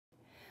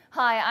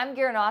Hi, I'm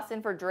Garen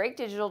Austin for Drake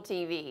Digital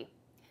TV.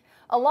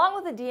 Along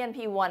with the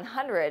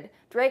DNP100,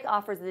 Drake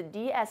offers the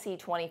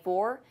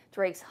DSE24,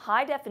 Drake's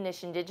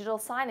high-definition digital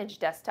signage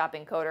desktop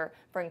encoder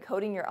for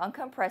encoding your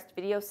uncompressed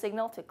video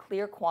signal to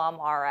clear QAM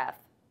RF.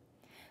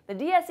 The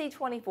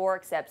DSE24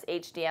 accepts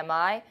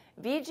HDMI,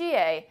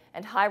 VGA,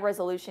 and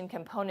high-resolution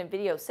component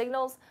video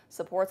signals,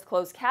 supports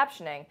closed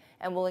captioning,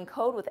 and will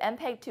encode with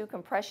MPEG-2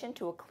 compression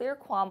to a clear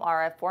QAM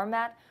RF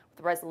format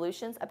with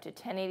resolutions up to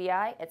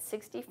 1080i at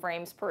 60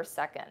 frames per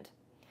second.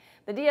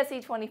 The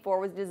DSE24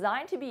 was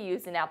designed to be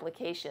used in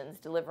applications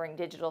delivering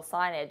digital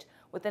signage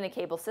within a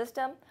cable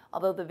system,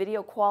 although the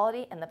video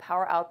quality and the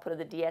power output of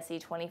the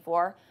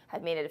DSE24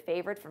 have made it a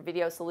favorite for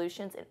video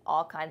solutions in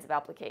all kinds of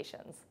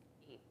applications.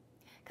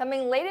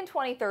 Coming late in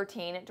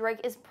 2013,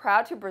 Drake is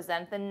proud to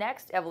present the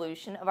next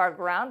evolution of our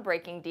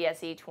groundbreaking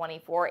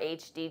DSE24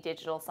 HD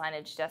digital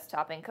signage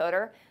desktop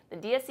encoder, the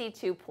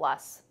DSE2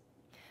 Plus.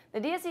 The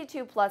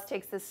DSE2 Plus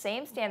takes the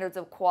same standards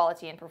of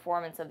quality and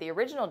performance of the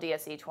original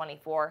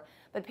DSE24,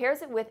 but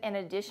pairs it with an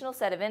additional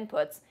set of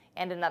inputs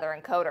and another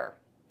encoder.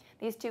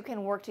 These two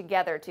can work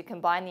together to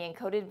combine the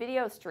encoded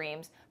video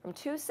streams from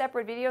two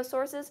separate video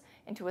sources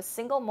into a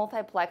single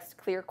multiplexed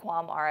clear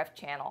QAM RF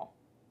channel.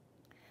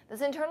 This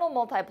internal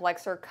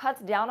multiplexer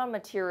cuts down on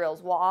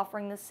materials while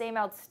offering the same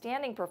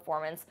outstanding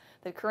performance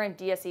that current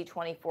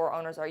DSE24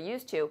 owners are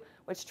used to,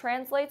 which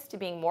translates to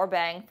being more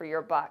bang for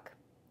your buck.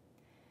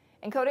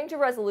 Encoding to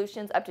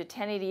resolutions up to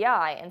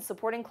 1080i and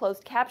supporting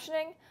closed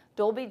captioning,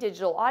 Dolby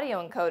Digital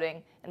Audio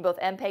encoding, and both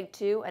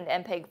MPEG-2 and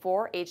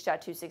MPEG-4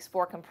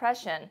 H.264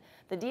 compression,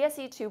 the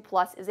DSE2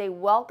 Plus is a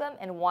welcome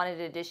and wanted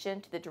addition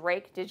to the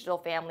Drake digital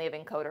family of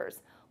encoders.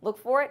 Look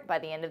for it by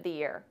the end of the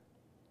year.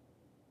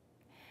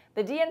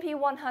 The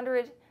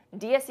DNP100,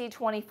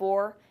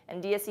 DSE24,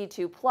 and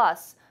DSE2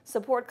 Plus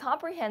support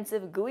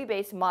comprehensive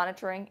GUI-based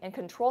monitoring and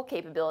control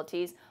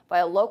capabilities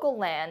via local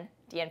LAN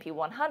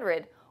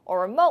DNP100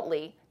 or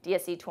remotely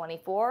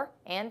DSE24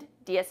 and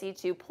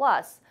DSE2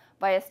 Plus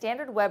via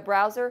standard web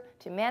browser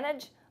to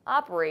manage,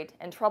 operate,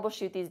 and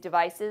troubleshoot these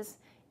devices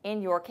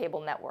in your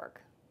cable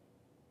network.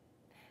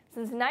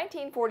 Since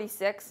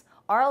 1946,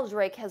 R.L.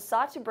 Drake has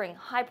sought to bring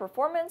high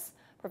performance,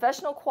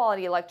 professional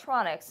quality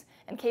electronics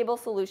and cable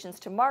solutions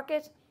to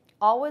market,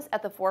 always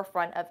at the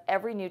forefront of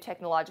every new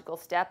technological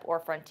step or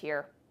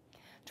frontier.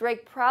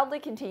 Drake proudly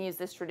continues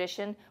this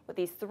tradition with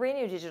these three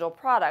new digital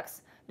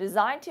products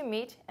designed to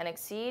meet and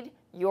exceed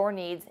your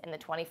needs in the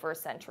 21st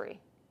century.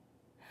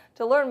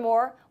 To learn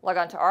more, log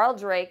on to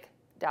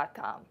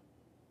rldrake.com.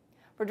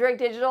 For Drake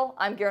Digital,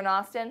 I'm Garen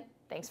Austin.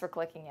 Thanks for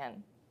clicking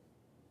in.